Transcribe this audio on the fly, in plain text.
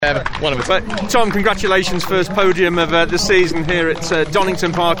whatever, one of us. But Tom, congratulations, first podium of the season here at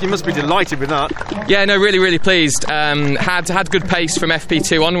Donington Park. You must be delighted with that. Yeah, no, really, really pleased. Had good pace from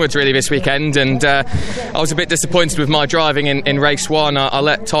FP2 onwards really this weekend, and I was a bit disappointed with my driving in race 1. I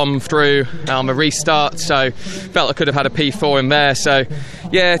let Tom through a restart, so felt I could have had a P4 in there. So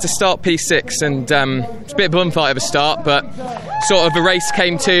yeah, to start P6, and it's a bit of a bum fight of a start, but sort of the race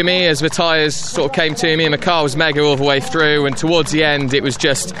came to me as the tyres sort of came to me, and the car was mega all the way through, and towards the end it was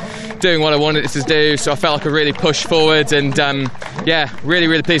just doing what I wanted it to do, so I felt I could really push forward, and yeah, really,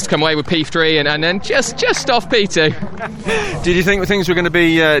 really pleased to come away with P3 and then just off P2. Did you think things were going to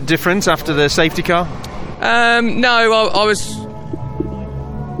be different after the safety car? No,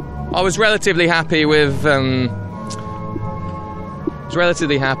 I was relatively happy with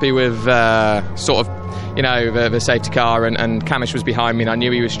sort of, you know, the safety car, and Camish was behind me, and I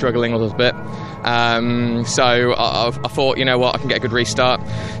knew he was struggling a little bit. So I thought, you know what, I can get a good restart.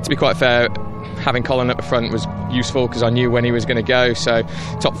 To be quite fair, having Colin at the front was useful because I knew when he was going to go. So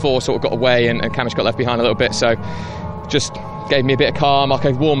top 4 sort of got away, and Camish got left behind a little bit. So just gave me a bit of calm. I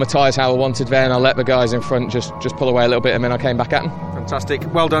could warm my tyres how I wanted then. I let the guys in front just pull away a little bit, and then I came back at them. Fantastic.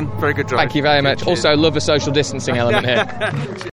 Well done. Very good drive. Thank you very much. Also, love the social distancing element here.